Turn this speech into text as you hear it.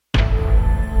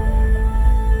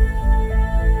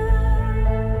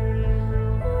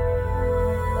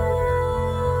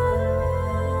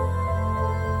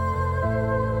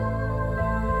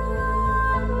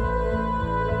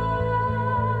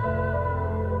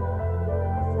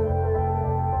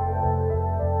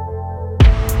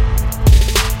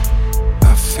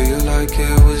like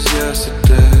it was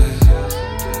yesterday.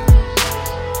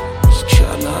 Was a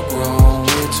child not grown,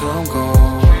 wait till I'm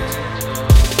gone.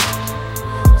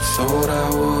 Thought I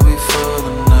would be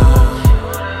further now.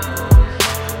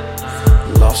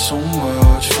 Lost so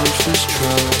much, first was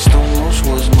trust, almost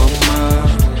was my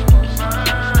mind.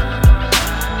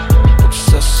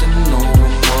 Obsessing over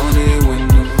money when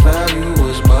the value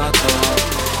was my time.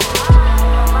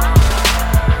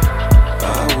 I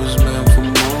was meant for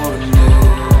more than this.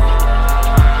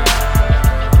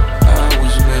 I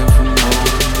was meant for more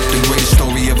than this. The greatest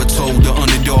story ever told, the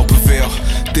underdog prevail.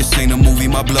 This ain't a movie,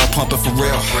 my blood pumping for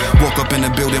real. Woke up in the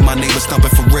building, my neighbor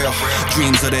stumping for real.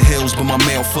 Dreams of the hills, but my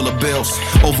mail full of bills.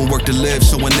 Overworked to live,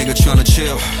 so a nigga tryna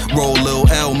chill. Roll a little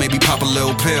L, maybe pop a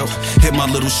little pill. Hit my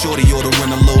little shorty,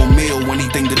 ordering a little meal.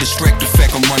 Anything to distract the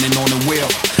fact I'm running on the wheel.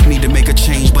 Need to make a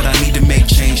change, but I need to make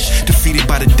change. Defeated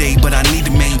by the day, but I need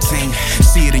to maintain.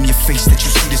 See it in your face that you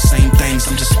see the same things.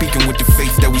 I'm just speaking with the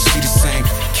faith that we see the same.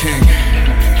 King.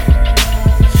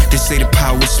 They say the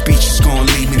power of speech is gonna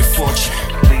lead me to fortune.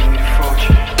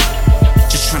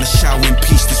 Just trying to shower in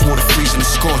peace, this water freezing and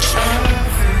scorching.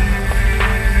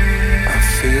 I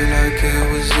feel like it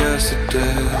was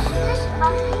yesterday.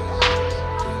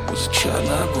 Was a child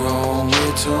not grown,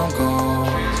 wait till I'm gone.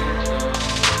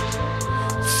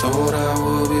 Thought I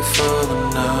would be further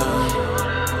now.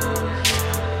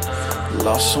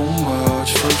 Lost so much,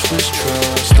 first was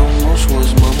trust, almost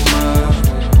was my mind.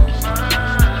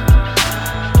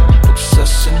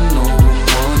 Obsessing over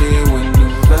money when the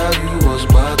value was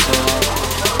my time.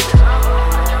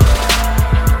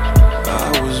 I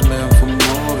was meant for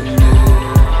more than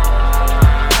this.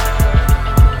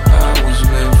 I was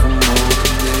meant for more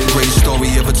than this. Greatest story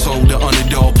ever told, the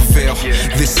underdog prevail.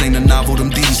 This ain't a novel, them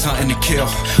D's hunting to kill.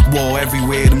 War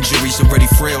everywhere, them juries already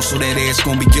frail. So that ass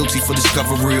gon' be guilty for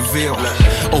discovery reveal.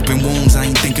 Open wounds, I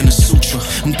ain't thinking of suture.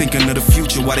 I'm thinking of the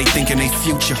future, why they thinking they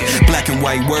future. Black and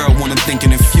white world, when I'm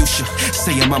thinking in future.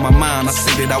 Say I'm on my mind, I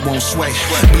say that I won't sway.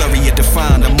 Blurry yet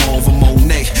defined, I'm more of a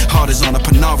Monet. Hard as on a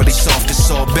Panara, they soft as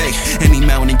sorbet. Any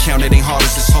mountain encounter ain't hard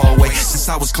as this hallway. Since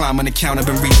I was climbing the count, I've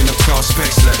been reaching across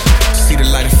space. See the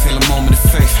light and feel a moment of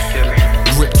faith.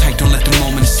 Grip tight, don't let the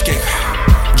moment escape.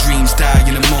 Dreams die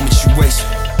in the moment you waste.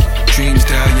 Dreams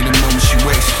die in the moment you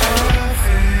waste.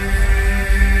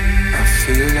 I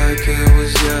feel like it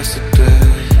was yesterday.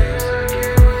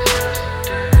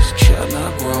 Was a child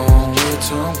not grown, wait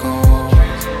till I'm gone.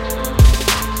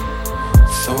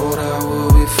 Thought I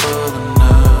would be further now.